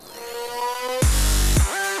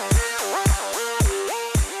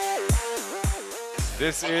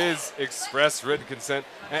This is express written consent.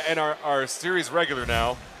 And our series regular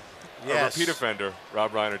now, a repeat offender,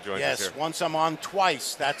 Rob Reiner joins us here. Yes, once I'm on,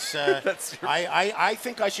 twice. That's, I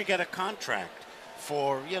think I should get a contract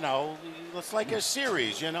for, it's like a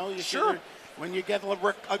series, You Sure. When you get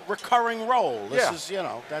a recurring role. This is,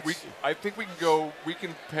 that's... I think we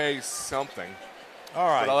can pay something. All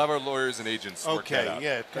right. But I'll have our lawyers and agents work that out.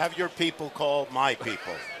 Okay, yeah. Have your people call my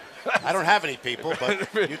people. I don't have any people, but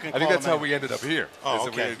you can call I think that's them how we ended up here. Oh,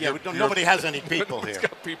 okay. Nobody has any people here.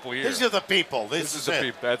 Got people here. These are the people. This is the it.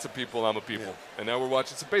 people. That's the people. I'm a people. Yeah. And now we're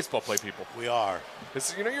watching some baseball play people. We are.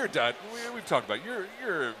 You're a dad. We've talked about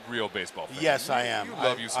you're a real baseball fan. Yes, I am. You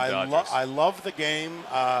love some Dodgers. I love the game.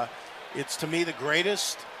 It's to me the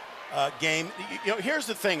greatest game. Here's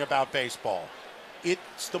the thing about baseball.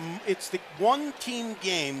 It's the one team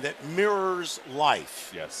game that mirrors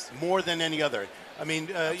life. Yes. More than any other. I mean,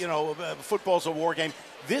 football's a war game.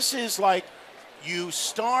 This is like you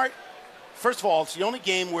start. First of all, it's the only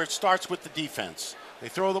game where it starts with the defense. They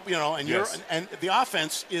throw the, and the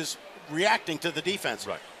offense is reacting to the defense.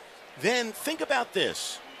 Right. Then think about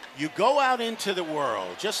this. You go out into the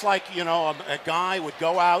world, just like, a guy would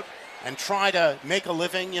go out and try to make a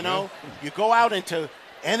living, You go out into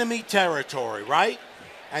enemy territory, right?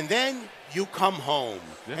 And then you come home.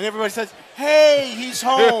 Yeah. And everybody says, hey, he's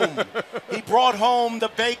home. He brought home the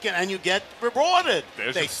bacon, and you get rewarded.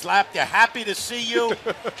 They slap you, happy to see you,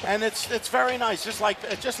 and it's very nice, just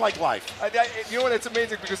like life. You know what? It's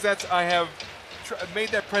amazing because I have made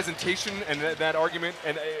that presentation and that argument,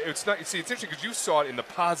 and it's not. See, it's interesting because you saw it in the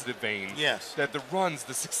positive vein. Yes. That the runs,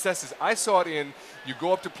 the successes. I saw it in you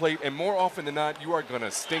go up to plate, and more often than not, you are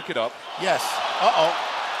gonna stink it up. Yes.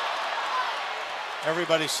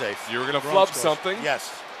 Everybody's safe. You're gonna flub something.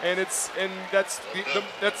 Yes. And that's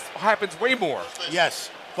happens way more. Yes,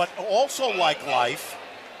 but also like life,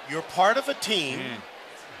 you're part of a team,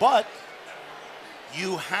 but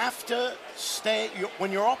you have to stay.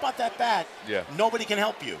 When you're up at that bat, nobody can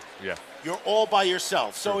help you. Yeah. You're all by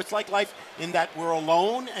yourself. So it's like life in that we're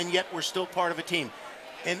alone and yet we're still part of a team.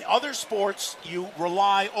 In other sports, you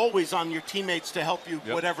rely always on your teammates to help you,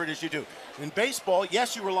 whatever it is you do. In baseball,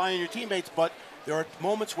 yes, you rely on your teammates, but there are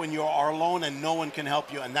moments when you are alone and no one can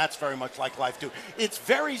help you, and that's very much like life, too. It's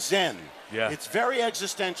very zen. Yeah. It's very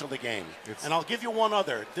existential, the game. And I'll give you one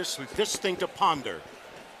other, this thing to ponder.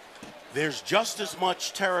 There's just as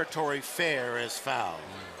much territory fair as foul.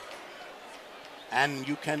 And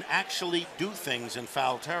you can actually do things in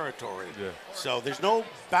foul territory. Yeah. So there's no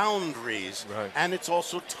boundaries, right. And it's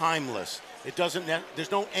also timeless.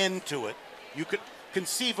 There's no end to it. You could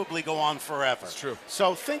conceivably go on forever. It's true.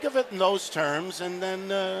 So think of it in those terms, and then,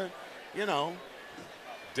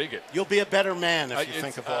 dig it. You'll be a better man if you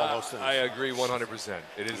think of all those things. I agree 100%.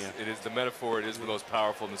 It is the metaphor. It is the most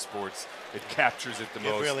powerful in the sports. It captures it the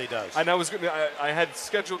most. It really does. And I had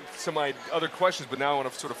scheduled some of my other questions, but now I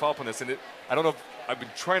want to sort of follow up on this. And I don't know if I've been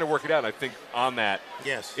trying to work it out. And I think on that.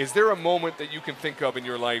 Yes. Is there a moment that you can think of in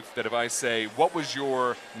your life that if I say, what was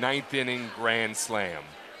your ninth inning grand slam?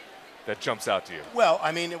 That jumps out to you? Well,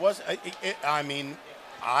 I mean,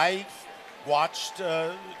 I watched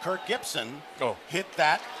Kirk Gibson hit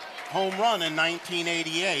that home run in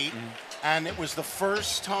 1988, and it was the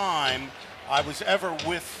first time I was ever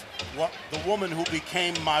with the woman who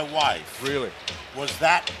became my wife. Really? Was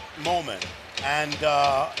that moment. And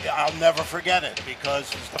I'll never forget it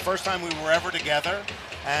because it was the first time we were ever together,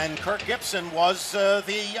 and Kirk Gibson was I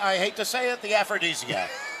hate to say it, the aphrodisiac.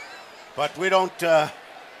 But we don't...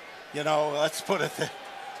 let's put it there.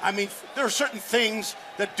 I mean, there are certain things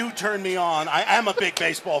that do turn me on. I am a big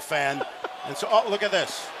baseball fan. And so, look at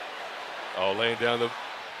this. Laying down the...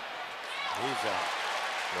 He's out.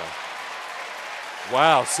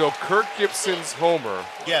 Wow, so Kirk Gibson's homer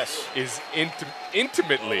is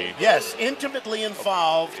intimately... Yes, intimately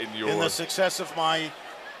involved in the success of my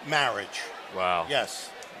marriage. Wow. Yes.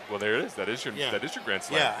 Well, there it is. That is your grand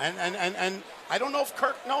slam. Yeah, and I don't know if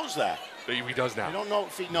Kirk knows that. He does now. I don't know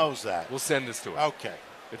if he knows that. We'll send this to him. Okay.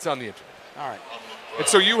 It's on the internet. All right. And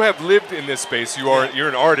so you have lived in this space. You're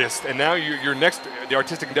an artist, and now your next, the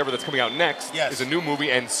artistic endeavor that's coming out next is a new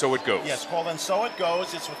movie, And So It Goes. Yes, called And So It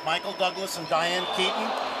Goes. It's with Michael Douglas and Diane Keaton,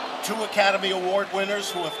 2 Academy Award winners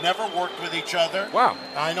who have never worked with each other. Wow.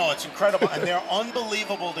 I know, it's incredible, and they're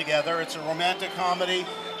unbelievable together. It's a romantic comedy,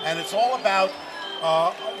 and it's all about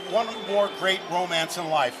one more great romance in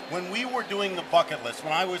life. When we were doing the bucket list,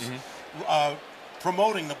 when I was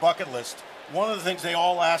promoting the bucket list, one of the things they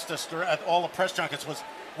all asked us at all the press junkets was,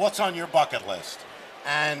 what's on your bucket list?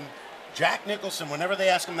 And Jack Nicholson, whenever they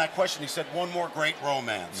asked him that question, he said, one more great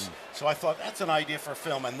romance. So I thought, that's an idea for a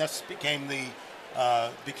film, and this became the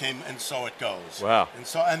became And So It Goes. Wow.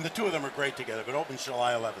 And the two of them are great together. It opens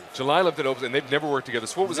July 11th. July 11th it opens, and they've never worked together.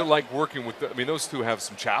 So what was it like working with I mean, those two have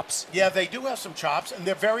some chops. Yeah, they do have some chops, and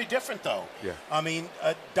they're very different, though. Yeah. I mean,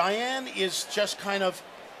 Diane is just kind of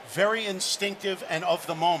very instinctive and of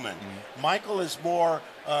the moment. Michael is more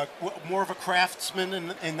of a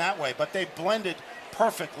craftsman in that way, but they blended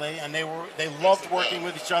perfectly, and they loved working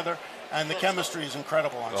with each other, and the chemistry is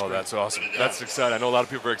incredible on screen. Oh, that's awesome. That's exciting. I know a lot of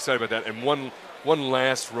people are excited about that. And one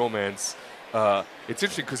last romance. It's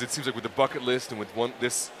interesting because it seems like with the bucket list and with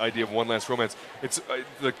this idea of one last romance, it's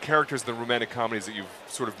the characters in the romantic comedies that you've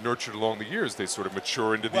sort of nurtured along the years. They sort of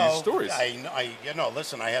mature into these stories.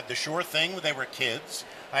 Listen, I had The Sure Thing when they were kids.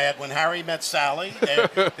 I had When Harry Met Sally.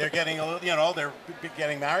 They're getting they're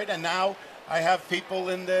getting married, and now I have people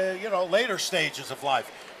in the later stages of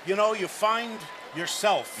life. You find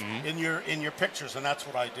yourself in your pictures, and that's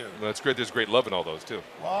what I do. Well, that's great. There's great love in all those too.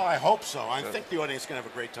 Well, I hope so. I think the audience is going to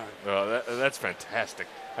have a great time. That's fantastic.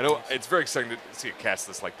 I know it's very exciting to see a cast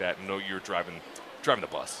list like that and know you're driving the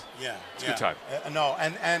bus. Yeah, it's a good time. No,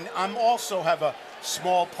 and I'm also have a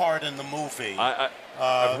small part in the movie.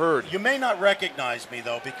 I've heard. You may not recognize me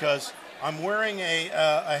though, because I'm wearing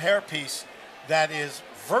a hairpiece that is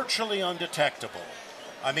virtually undetectable.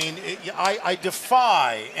 I mean, I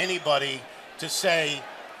defy anybody to say,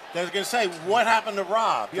 they're going to say, what happened to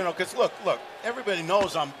Rob? Because look, everybody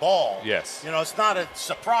knows I'm bald. Yes. It's not a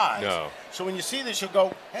surprise. No. So when you see this, you'll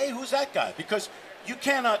go, hey, who's that guy? Because you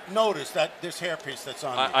cannot notice this hairpiece that's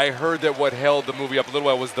on me. I heard that what held the movie up a little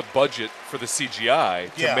while was the budget for the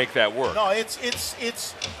CGI to make that work. No, it's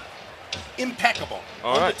impeccable,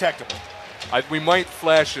 undetectable. We might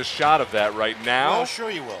flash a shot of that right now. Well, sure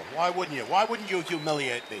you will. Why wouldn't you? Why wouldn't you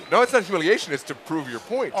humiliate me? No, it's not humiliation. It's to prove your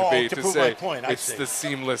point. To prove my point. It's the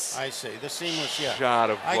seamless. I see. The seamless, shot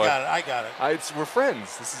of I what. I got it. We're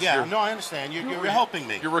friends. This is no, I understand. You're helping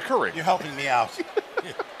me. You're recurring. You're helping me out.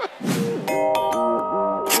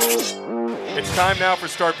 It's time now for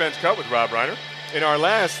Start Bench Cut with Rob Reiner. In our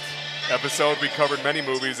last episode, we covered many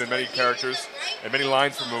movies and many characters and many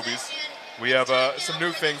lines from movies. We have some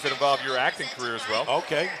new things that involve your acting career as well.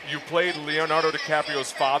 Okay. You played Leonardo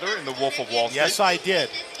DiCaprio's father in The Wolf of Wall Street. Yes, I did.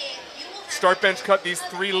 Start Bench Cut these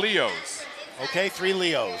 3 Leos. Okay, 3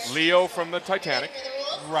 Leos. Leo from the Titanic.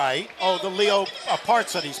 Right. Oh, the Leo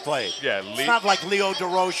parts that he's played. Yeah. It's not like Leo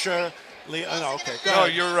DeRocher. No, okay. No,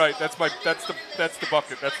 you're right. That's the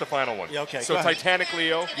bucket. That's the final one. Yeah, okay. So Titanic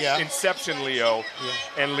Leo, Inception Leo,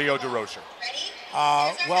 and Leo DeRocher.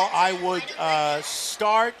 Well, I would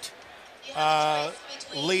start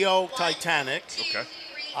Leo Titanic. Okay.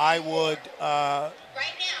 I would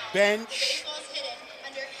bench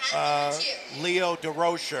Leo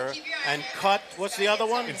DeRocher and cut. What's the other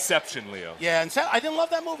one? Inception Leo. Yeah, I didn't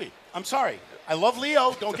love that movie. I'm sorry. I love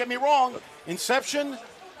Leo. Don't get me wrong. Inception.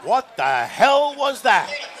 What the hell was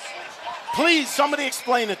that? Please, somebody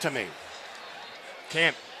explain it to me.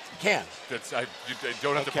 Can't. You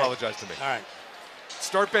don't have to apologize to me. All right.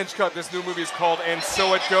 Start Bench Cut. This new movie is called And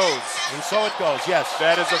So It Goes. And So It Goes, yes.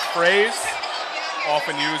 That is a phrase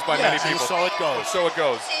often used by many people. And so it goes. And so it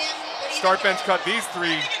goes. Start Bench Cut these 3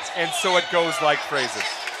 And So It Goes like phrases.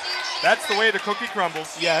 That's the way the cookie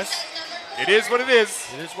crumbles. Yes. It is what it is.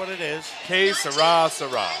 It is what it is. Que sera,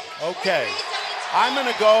 sera. Okay. I'm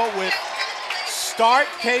going to go with start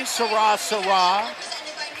Que sera, sera.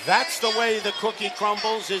 That's the way the cookie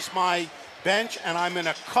crumbles is my bench, and I'm going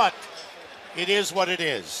to cut It Is What It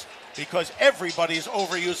Is, because everybody's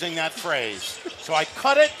overusing that phrase. So I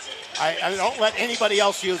cut it. I don't let anybody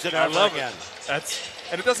else use it ever again.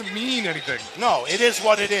 And it doesn't mean anything. No, it is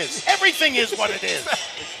what it is. Everything is what it is.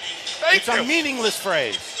 It's a meaningless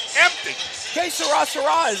phrase. Empty. Que sera,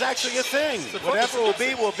 sera is actually a thing. Whatever will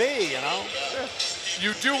be, Yeah.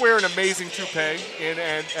 You do wear an amazing toupee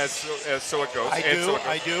as So It Goes.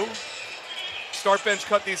 I do. Start Bench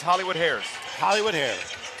Cut these Hollywood hairs. Hollywood hair.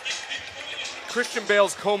 Christian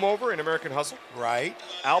Bale's comb over in American Hustle. Right.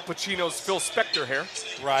 Al Pacino's Phil Spector hair.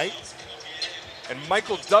 Right. And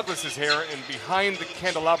Michael Douglas's hair in Behind the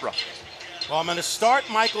Candelabra. Well, I'm going to start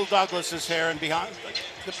Michael Douglas's hair in Behind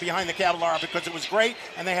the Candelabra because it was great,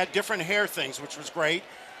 and they had different hair things, which was great.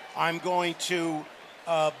 I'm going to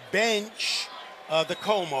bench the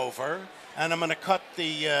comb over, and I'm going to cut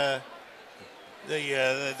the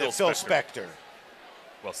Phil Spector.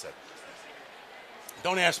 Well said.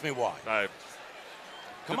 Don't ask me why.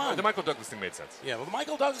 Come on. The Michael Douglas thing made sense. Yeah, well, the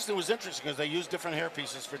Michael Douglas thing was interesting because they used different hair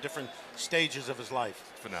pieces for different stages of his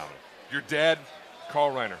life. Phenomenal. Your dad,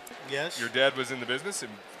 Carl Reiner. Yes. Your dad was in the business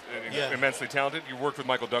and immensely talented. You worked with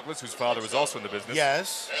Michael Douglas, whose father was also in the business.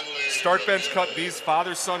 Yes. Start Bench Cut these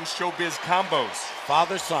father-son showbiz combos.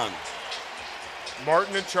 Father-son.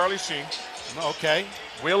 Martin and Charlie Sheen. Okay.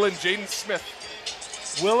 Will and Jaden Smith.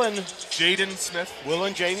 Will and Jaden Smith.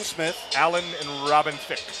 Jaden Smith. Alan and Robin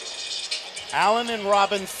Thicke. Alan and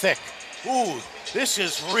Robin Thicke. Ooh, this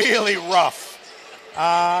is really rough.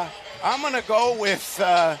 I'm going to go with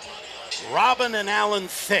Robin and Alan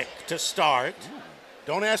Thicke to start. Ooh.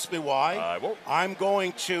 Don't ask me why. I won't. I'm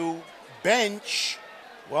going to bench.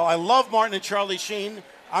 Well, I love Martin and Charlie Sheen.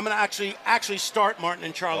 I'm going to actually start Martin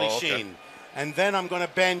and Charlie Sheen. And then I'm going to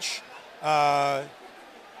bench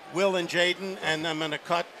Will and Jaden, and I'm going to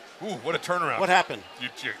cut. Ooh, what a turnaround. What happened? You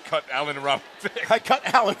cut Alan and Robin Thicke. I cut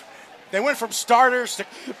Alan. They went from starters to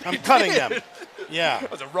I'm cutting them. Yeah.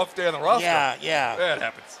 That was a rough day on the roster. Yeah. That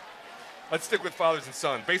happens. Let's stick with fathers and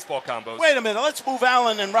son. Baseball combos. Wait a minute. Let's move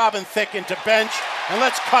Alan and Robin Thicke into bench, and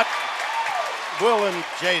let's cut Will and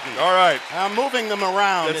Jaden. All right. I'm moving them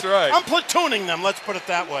around. That's right. I'm platooning them. Let's put it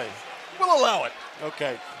that way. We'll allow it.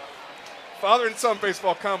 Okay. Father and son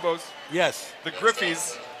baseball combos. Yes. The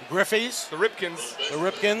Griffies. The Griffies. The Ripkins. The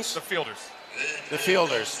Ripkins. The Fielders. The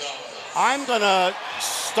Fielders. I'm going to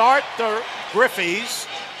start the Griffies.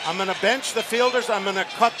 I'm going to bench the Fielders. I'm going to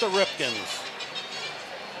cut the Ripkins.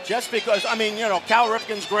 Just because, I mean, you know, Cal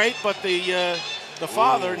Ripken's great, but the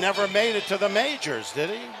father never made it to the majors, did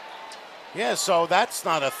he? Yeah, so that's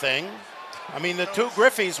not a thing. I mean, the two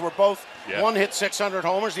Griffies were both, one hit 600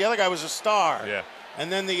 homers, the other guy was a star. Yeah.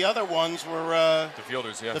 And then the other ones were... the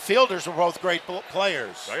Fielders, yeah. The Fielders were both great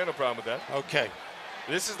players. I got no problem with that. Okay.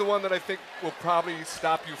 This is the one that I think will probably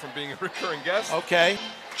stop you from being a recurring guest. Okay.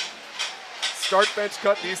 Start, bench,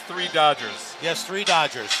 cut these three Dodgers. Yes, three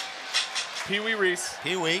Dodgers. Pee Wee Reese.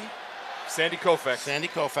 Pee Wee. Sandy Koufax. Sandy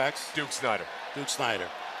Koufax. Duke Snider. Duke Snider.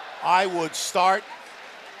 I would start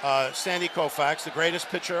Sandy Koufax, the greatest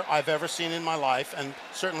pitcher I've ever seen in my life, and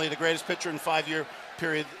certainly the greatest pitcher in 5-year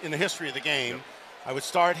period in the history of the game. Yep. I would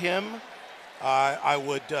start him. I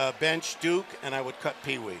would bench Duke, and I would cut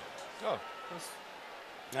Pee Wee. Oh,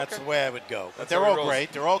 that's the way I would go. But That's they're all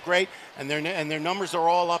great. They're all great, and their numbers are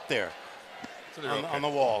all up there so on the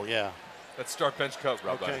wall. Yeah. Let's start, bench, cut,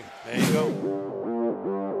 Rob. Okay. There you go.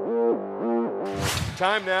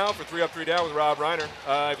 Time now for 3 Up, 3 Down with Rob Reiner.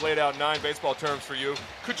 I've laid out 9 baseball terms for you.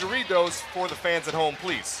 Could you read those for the fans at home,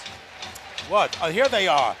 please? What? Here they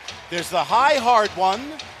are. There's the high hard one.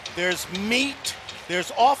 There's meat.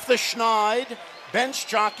 There's off the schneid, bench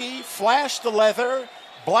jockey, flash the leather,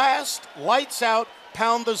 blast, lights out,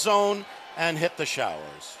 pound the zone, and hit the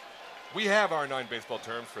showers. We have our 9 baseball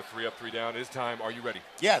terms for 3 Up, 3 Down. It is time. Are you ready?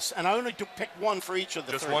 Yes, and I only do pick one for each of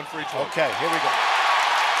the Just three. one for each one. Okay, here we go.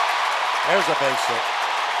 There's a base hit.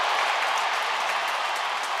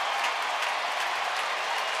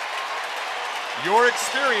 Your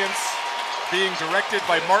experience being directed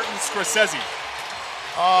by Martin Scorsese.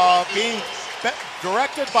 Being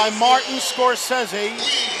directed by Martin Scorsese.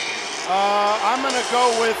 I'm going to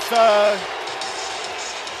go with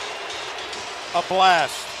a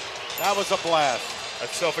blast. That was a blast.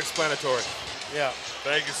 That's self-explanatory. Yeah.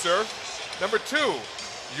 Thank you, sir. Number 2,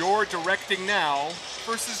 you're directing now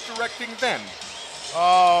versus directing then.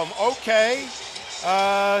 Okay.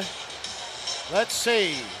 Let's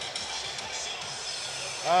see.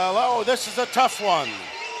 This is a tough one.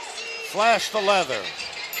 Flash the leather.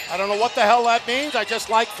 I don't know what the hell that means. I just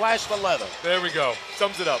like flash the leather. There we go.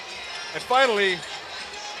 Sums it up. And finally,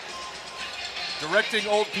 directing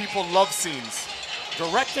old people love scenes.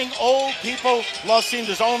 Directing old people love scenes.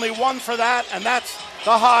 There's only one for that, and that's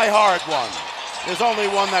the high hard one. There's only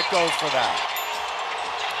one that goes for that.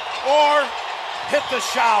 Or hit the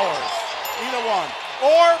showers. Either one.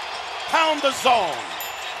 Or pound the zone.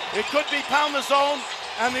 It could be pound the zone,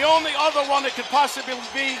 and the only other one it could possibly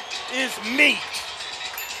be is meat.